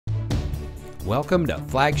Welcome to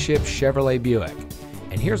Flagship Chevrolet Buick.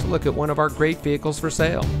 And here's a look at one of our great vehicles for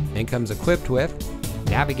sale, and comes equipped with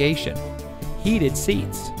navigation, heated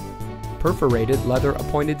seats, perforated leather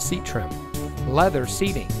appointed seat trim, leather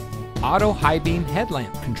seating, auto high beam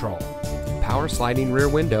headlamp control, power sliding rear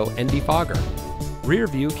window and defogger, rear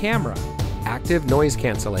view camera, active noise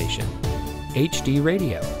cancellation, HD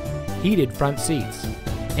radio, heated front seats,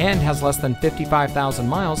 and has less than 55,000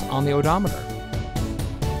 miles on the odometer.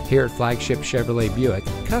 Here at Flagship Chevrolet Buick,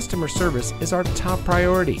 customer service is our top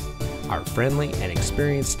priority. Our friendly and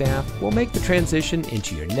experienced staff will make the transition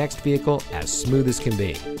into your next vehicle as smooth as can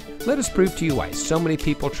be. Let us prove to you why so many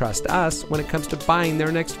people trust us when it comes to buying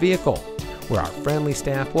their next vehicle, where our friendly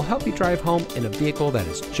staff will help you drive home in a vehicle that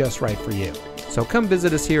is just right for you. So come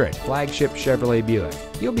visit us here at Flagship Chevrolet Buick.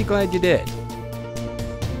 You'll be glad you did.